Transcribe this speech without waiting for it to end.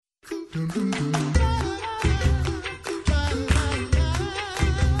You're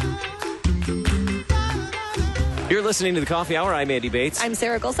listening to The Coffee Hour. I'm Andy Bates. I'm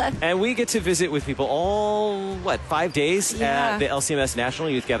Sarah Gulseth. And we get to visit with people all, 5 days at the LCMS National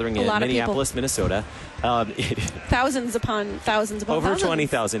Youth Gathering in Minneapolis, Minnesota. Thousands upon thousands upon over thousands.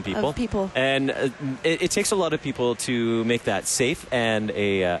 20,000 people. And it takes a lot of people to make that safe and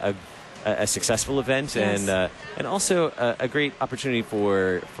a successful event, yes. and also a great opportunity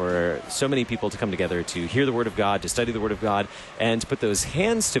for so many people to come together to hear the Word of God, to study the Word of God, and to put those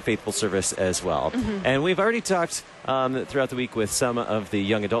hands to faithful service as well. Mm-hmm. And we've already talked throughout the week with some of the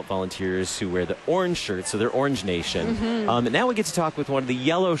young adult volunteers who wear the orange shirts, so they're Orange Nation. Mm-hmm. Now we get to talk with one of the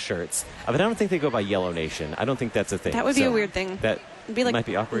yellow shirts, but I don't think they go by Yellow Nation. I don't think that's a thing. That would be a weird thing. It'd be like might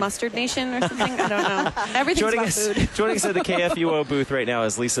be awkward. Mustard Nation or something. I don't know. Everything's about food. Joining us at the KFUO booth right now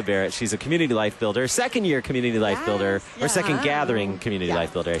is Lisa Barrett. She's a community life builder, second-year community life builder, or second gathering community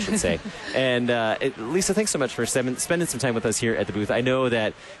life builder, I should say. And Lisa, thanks so much for spending some time with us here at the booth. I know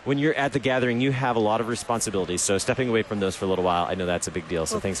that when you're at the gathering, you have a lot of responsibilities. So stepping away from those for a little while, I know that's a big deal.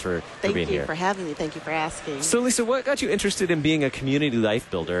 So thanks for being here. Thank you for having me. Thank you for asking. So Lisa, what got you interested in being a community life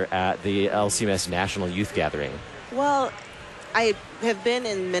builder at the LCMS National Youth Gathering? Well, I have been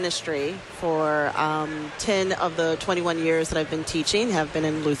in ministry for 10 of the 21 years that I've been teaching, have been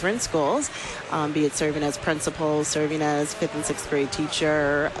in Lutheran schools, be it serving as principal, serving as 5th and 6th grade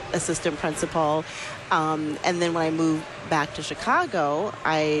teacher, assistant principal. And then when I moved back to Chicago,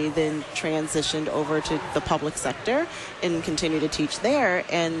 I then transitioned over to the public sector and continued to teach there.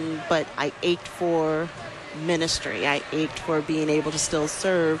 But I ached for ministry. I ached for being able to still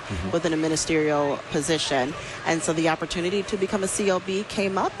serve within a ministerial position. And so the opportunity to become a CLB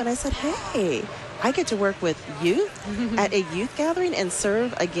came up, and I said, hey, I get to work with youth at a youth gathering and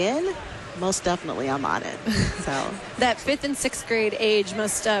serve again. Most definitely I'm on it. So that 5th and 6th grade age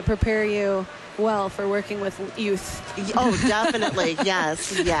must prepare you well for working with youth. Oh, definitely.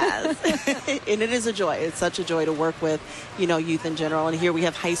 Yes. And it is a joy. It's such a joy to work with, youth in general. And here we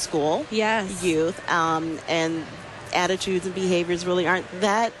have high school youth, and attitudes and behaviors really aren't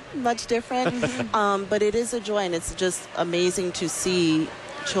that much different. But it is a joy, and it's just amazing to see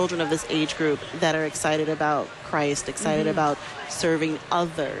children of this age group that are excited about Christ, excited about serving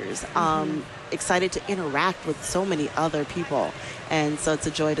others, excited to interact with so many other people. And so it's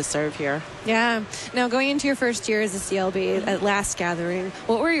a joy to serve here. Yeah. Now, going into your first year as a CLB at last gathering,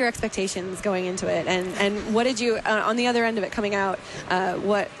 what were your expectations going into it? And what did you, on the other end of it coming out,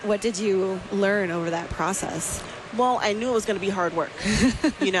 what did you learn over that process? Well, I knew it was going to be hard work.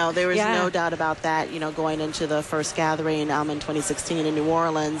 There was no doubt about that, going into the first gathering in 2016 in New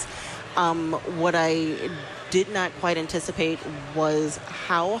Orleans. What I did not quite anticipate was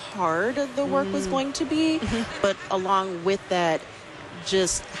how hard the work was going to be, but along with that,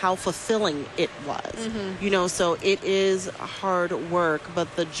 just how fulfilling it was. So it is hard work,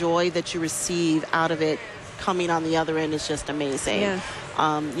 but the joy that you receive out of it coming on the other end is just amazing.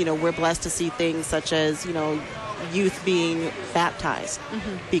 We're blessed to see things such as, youth being baptized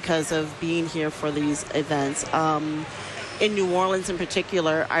because of being here for these events. In New Orleans in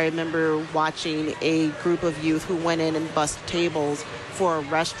particular, I remember watching a group of youth who went in and bussed tables for a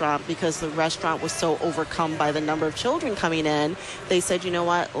restaurant because the restaurant was so overcome by the number of children coming in. They said, you know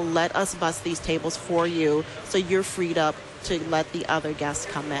what, let us bus these tables for you so you're freed up to let the other guests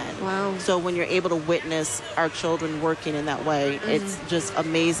come in. Wow. So when you're able to witness our children working in that way, it's just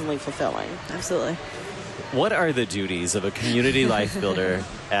amazingly fulfilling. Absolutely. What are the duties of a community life builder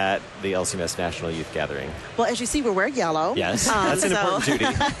at the LCMS National Youth Gathering? Well, as you see, we wear yellow. Yes, that's an important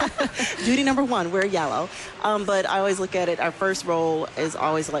duty. Duty number one, wear yellow. But I always look at it, our first role is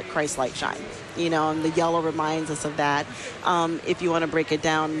always let Christ's light shine. And the yellow reminds us of that. If you want to break it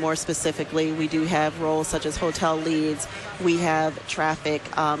down more specifically, we do have roles such as hotel leads. We have traffic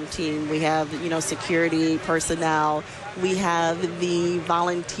team. We have, security personnel. We have the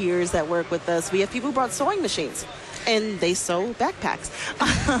volunteers that work with us. We have people who brought sewing machines, and they sew backpacks.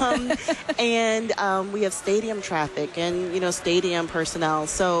 And we have stadium traffic and, stadium personnel.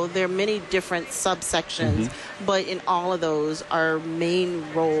 So there are many different subsections, but in all of those, our main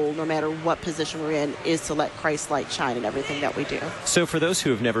role, no matter what position we're in, is to let Christ's light shine in everything that we do. So for those who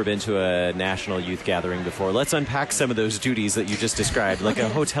have never been to a national youth gathering before, let's unpack some of those duties that you just described, like a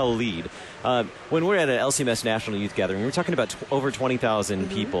hotel lead. When we're at an LCMS National Youth Gathering, we're talking about over 20,000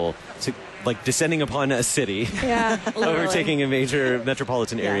 people. So like descending upon a city, overtaking a major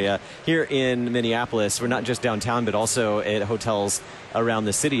metropolitan area. Here in Minneapolis, we're not just downtown, but also at hotels around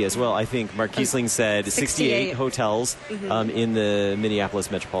the city as well. I think Mark Kiesling said 68 hotels in the Minneapolis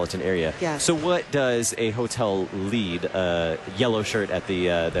metropolitan area. Yeah. So what does a hotel lead, yellow shirt at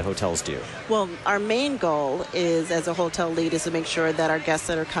the hotels do? Well, our main goal is, as a hotel lead, is to make sure that our guests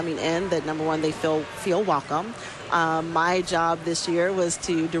that are coming in, that number one, they feel welcome. My job this year was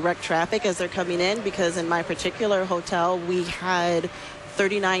to direct traffic as they're coming in, because in my particular hotel, we had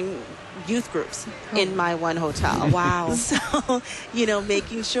 39 youth groups in my one hotel. Wow. So,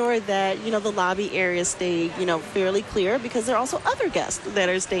 making sure that, the lobby area stayed, fairly clear, because there are also other guests that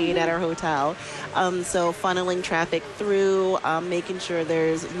are staying at our hotel. So funneling traffic through, making sure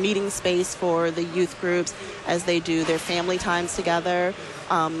there's meeting space for the youth groups as they do their family times together.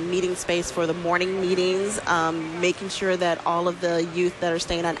 Meeting space for the morning meetings, making sure that all of the youth that are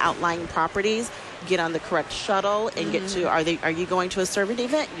staying on outlying properties get on the correct shuttle and get to, are you going to a servant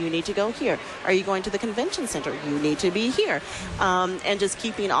event? You need to go here. Are you going to the convention center? You need to be here. And just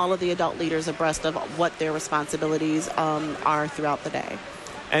keeping all of the adult leaders abreast of what their responsibilities are throughout the day.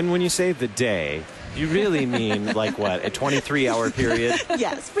 And when you say the day, you really mean like what, a 23-hour period?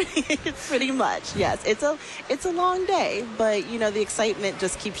 Yes, pretty much. Yes, it's a long day, but the excitement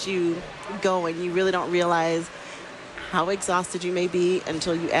just keeps you going. You really don't realize how exhausted you may be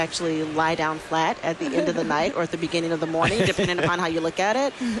until you actually lie down flat at the end of the night or at the beginning of the morning, depending upon how you look at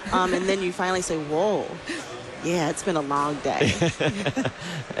it. And then you finally say, whoa. Yeah, it's been a long day.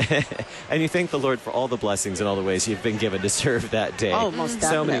 And you thank the Lord for all the blessings and all the ways you've been given to serve that day. Oh, most definitely.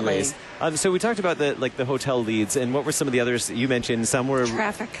 So many ways. So we talked about the hotel leads, and what were some of the others that you mentioned? Some were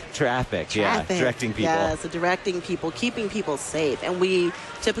traffic, yeah, directing people. Yeah, so directing people, keeping people safe, and we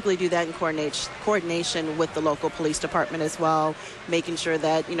typically do that in coordination with the local police department as well, making sure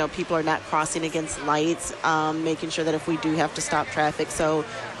that people are not crossing against lights, making sure that if we do have to stop traffic, so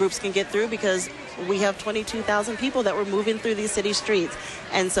groups can get through, because we have 22,000 people that were moving through these city streets.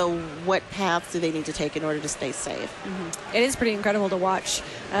 And so what paths do they need to take in order to stay safe? It is pretty incredible to watch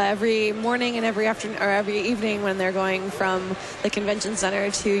every morning and every afternoon or every evening when they're going from the convention center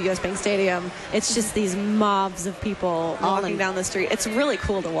to US Bank Stadium. It's just these mobs of people walking down the street. It's really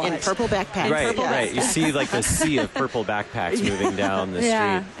cool to watch. In purple backpacks. Right. You see like the sea of purple backpacks moving down the street.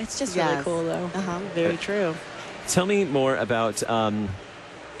 Yeah, it's just really cool though. Very true. Tell me more about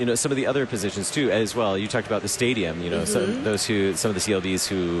some of the other positions too as well. You talked about the stadium, some of the CLBs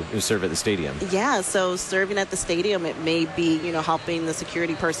who serve at the stadium. Yeah, so serving at the stadium, it may be, helping the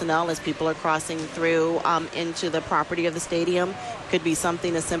security personnel as people are crossing through into the property of the stadium. Could be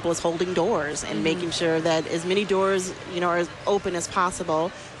something as simple as holding doors and making sure that as many doors, are as open as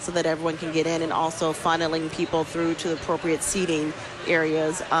possible so that everyone can get in, and also funneling people through to the appropriate seating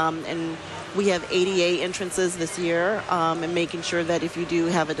areas. And we have ADA entrances this year, and making sure that if you do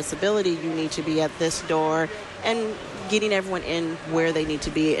have a disability, you need to be at this door, and getting everyone in where they need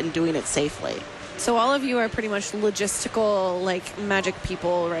to be and doing it safely. So all of you are pretty much logistical, like magic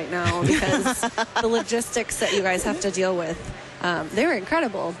people right now, because the logistics that you guys have to deal with, they're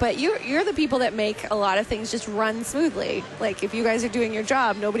incredible. But you're the people that make a lot of things just run smoothly. Like if you guys are doing your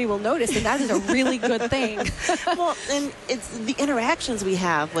job, nobody will notice, and that is a really good thing. Well, and it's the interactions we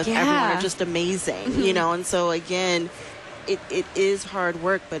have with everyone are just amazing, and so again, it is hard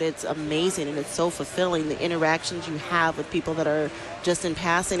work, but it's amazing, and it's so fulfilling, the interactions you have with people that are just in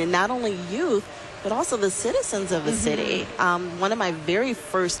passing, and not only youth, but also the citizens of the city. One of my very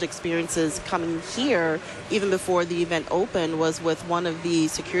first experiences coming here, even before the event opened, was with one of the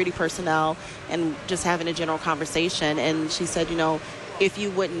security personnel and just having a general conversation. And she said, if you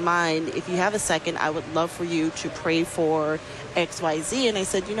wouldn't mind, if you have a second, I would love for you to pray for XYZ. And I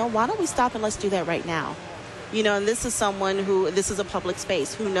said, why don't we stop and let's do that right now? And this is this is a public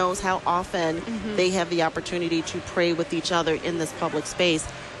space, who knows how often they have the opportunity to pray with each other in this public space.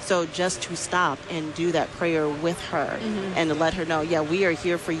 So just to stop and do that prayer with her and to let her know, we are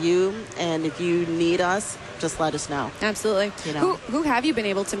here for you. And if you need us, just let us know. Absolutely. Who have you been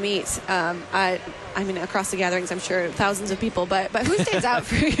able to meet? I mean, across the gatherings, I'm sure thousands of people, but who stands out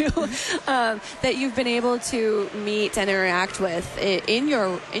for you that you've been able to meet and interact with in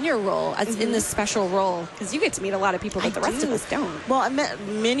your role, as in this special role? Because you get to meet a lot of people that the rest of us don't. Well, I met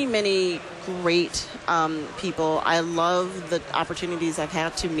many great people. I love the opportunities I've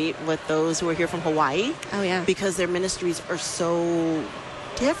had to meet with those who are here from Hawaii. Oh, yeah. Because their ministries are so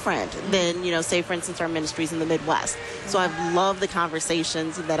different than, say, for instance, our ministries in the Midwest. So I've loved the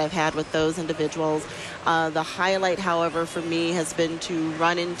conversations that I've had with those individuals. The highlight, however, for me has been to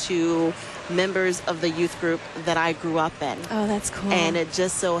run into members of the youth group that I grew up in. Oh, that's cool. And it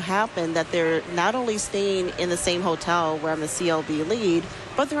just so happened that they're not only staying in the same hotel where I'm the CLB lead,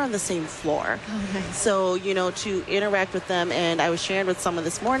 but they're on the same floor. Oh, nice. So, to interact with them, and I was sharing with someone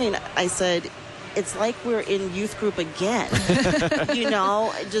this morning, I said, it's like we're in youth group again.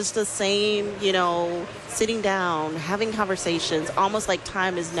 Just the same, sitting down, having conversations, almost like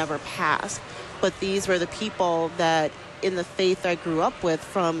time has never passed. But these were the people that in the faith I grew up with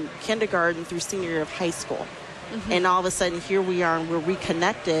from kindergarten through senior year of high school. Mm-hmm. And all of a sudden, here we are, and we're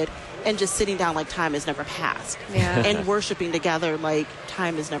reconnected and just sitting down like time has never passed. Yeah. And worshiping together like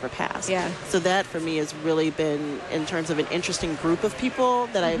time has never passed. Yeah. So that for me has really been, in terms of an interesting group of people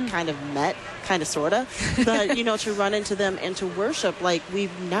that I've kind of met, kind of, sort of. But, to run into them and to worship like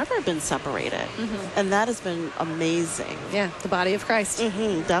we've never been separated. Mm-hmm. And that has been amazing. Yeah, the body of Christ.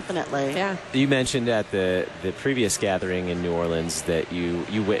 Mm-hmm, definitely. Yeah. You mentioned at the previous gathering in New Orleans that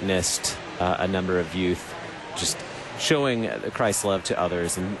you witnessed a number of youth just showing Christ's love to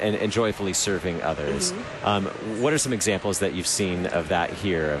others and joyfully serving others. Mm-hmm. What are some examples that you've seen of that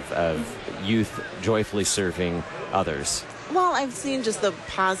here, of youth joyfully serving others? Well, I've seen just the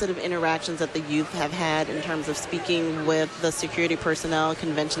positive interactions that the youth have had in terms of speaking with the security personnel,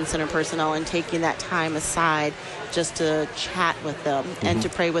 convention center personnel, and taking that time aside just to chat with them and to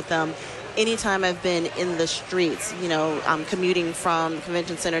pray with them. Anytime I've been in the streets, I'm commuting from the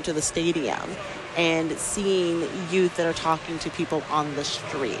convention center to the stadium, and seeing youth that are talking to people on the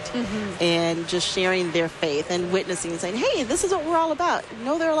street and just sharing their faith and witnessing and saying, hey, this is what we're all about.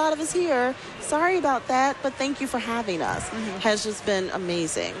 There are a lot of us here. Sorry about that, but thank you for having us. Has just been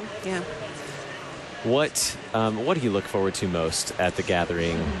amazing. Yeah. What do you look forward to most at the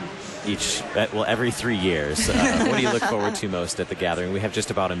gathering every 3 years? What do you look forward to most at the gathering? We have just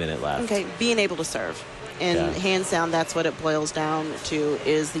about a minute left. Okay, being able to serve. And hands down, that's what it boils down to,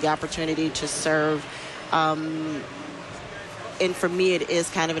 is the opportunity to serve. And for me, it is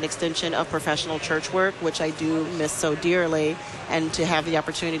kind of an extension of professional church work, which I do miss so dearly, and to have the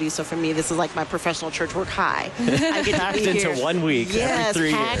opportunity. So for me, this is like my professional church work high. I get to be into 1 week every 3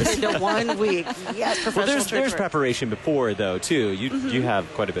 years. Packed into 1 week. Yes, professional church there's work. Preparation before, though, too. You have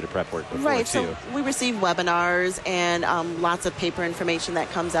quite a bit of prep work before, right, too. So we receive webinars and lots of paper information that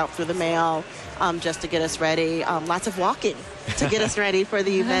comes out through the mail just to get us ready. Lots of walking to get us ready for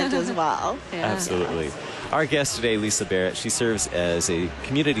the event as well. Yeah. Absolutely. Our guest today, Lisa Barrett, she serves as a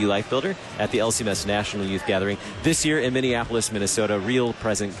community life builder at the LCMS National Youth Gathering this year in Minneapolis, Minnesota. Real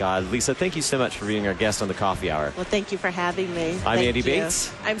present God. Lisa, thank you so much for being our guest on the Coffee Hour. Well, thank you for having me. I'm Andy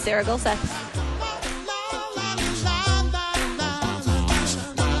Bates. I'm Sarah Gulseth.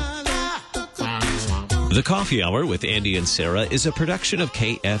 The Coffee Hour with Andy and Sarah is a production of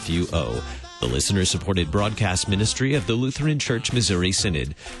KFUO, the listener-supported broadcast ministry of the Lutheran Church Missouri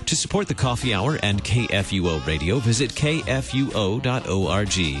Synod. To support the Coffee Hour and KFUO Radio, visit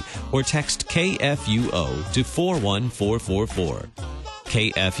kfuo.org or text KFUO to 41444.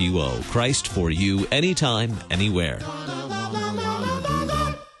 KFUO, Christ for you, anytime, anywhere.